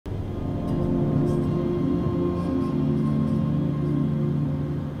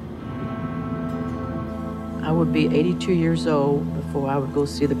would be 82 years old before I would go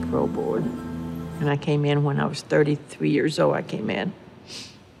see the parole board. And I came in when I was 33 years old, I came in.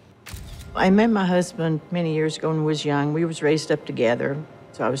 I met my husband many years ago when I was young. We was raised up together.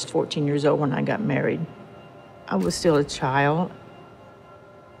 So I was 14 years old when I got married. I was still a child.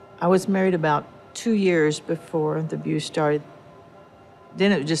 I was married about 2 years before the abuse started.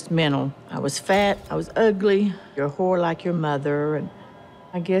 Then it was just mental. I was fat, I was ugly, you're a whore like your mother. And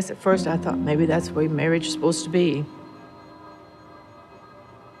I guess at first I thought maybe that's the way marriage is supposed to be.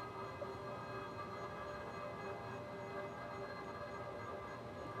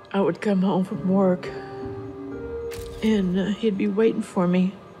 I would come home from work and he'd be waiting for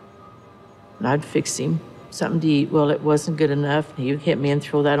me. And I'd fix him something to eat. Well, it wasn't good enough. He would hit me and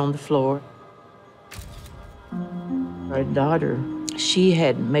throw that on the floor. Our daughter, she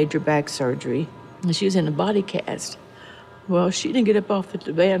had major back surgery, and she was in a body cast. Well, she didn't get up off the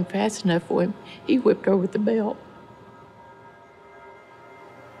divan fast enough for him. He whipped her with the belt.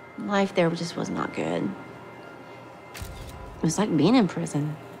 Life there just was not good. It was like being in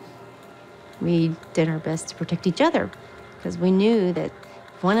prison. We did our best to protect each other because we knew that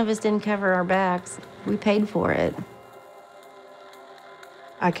if one of us didn't cover our backs, we paid for it.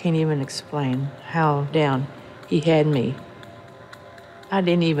 I can't even explain how down he had me. I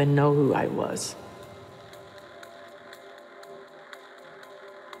didn't even know who I was.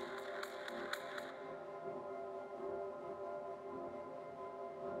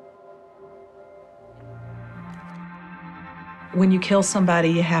 When you kill somebody,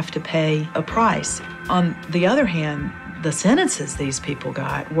 you have to pay a price. On the other hand, the sentences these people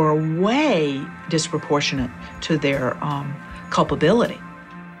got were way disproportionate to their culpability.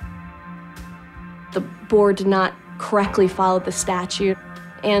 The board did not correctly follow the statute,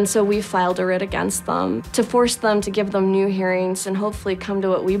 and so we filed a writ against them to force them to give them new hearings and hopefully come to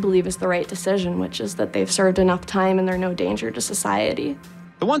what we believe is the right decision, which is that they've served enough time and they're no danger to society.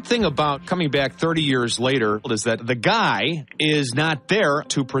 The one thing about coming back 30 years later is that the guy is not there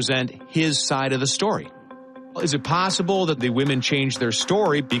to present his side of the story. Is it possible that the women changed their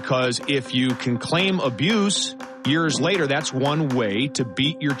story because if you can claim abuse years later, that's one way to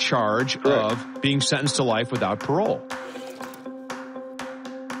beat your charge of being sentenced to life without parole?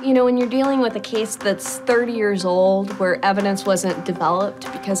 You know, when you're dealing with a case that's 30 years old where evidence wasn't developed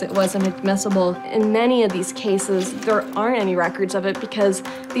because it wasn't admissible, in many of these cases, there aren't any records of it because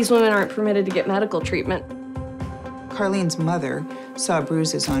these women aren't permitted to get medical treatment. Carlene's mother saw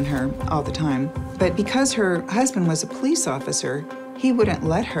bruises on her all the time, but because her husband was a police officer, he wouldn't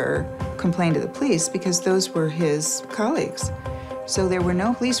let her complain to the police because those were his colleagues. So there were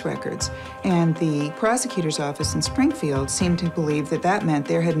no police records, and the prosecutor's office in Springfield seemed to believe that that meant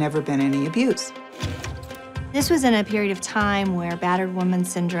there had never been any abuse. This was in a period of time where battered woman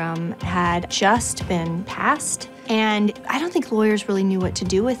syndrome had just been passed, and I don't think lawyers really knew what to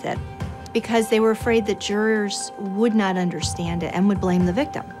do with it because they were afraid that jurors would not understand it and would blame the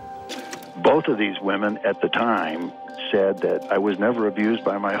victim. Both of these women at the time said that I was never abused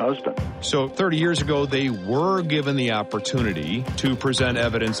by my husband. So 30 years ago, they were given the opportunity to present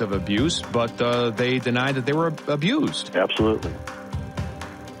evidence of abuse, but they denied that they were abused. Absolutely.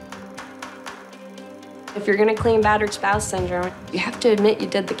 If you're going to claim battered spouse syndrome, you have to admit you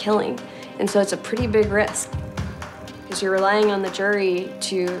did the killing. And so it's a pretty big risk because you're relying on the jury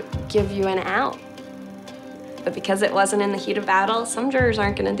to give you an out. But because it wasn't in the heat of battle, some jurors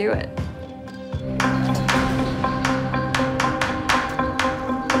aren't going to do it.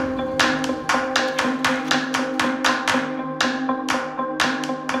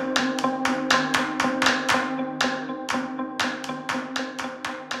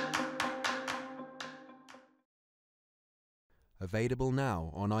 Available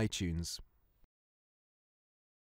now on iTunes.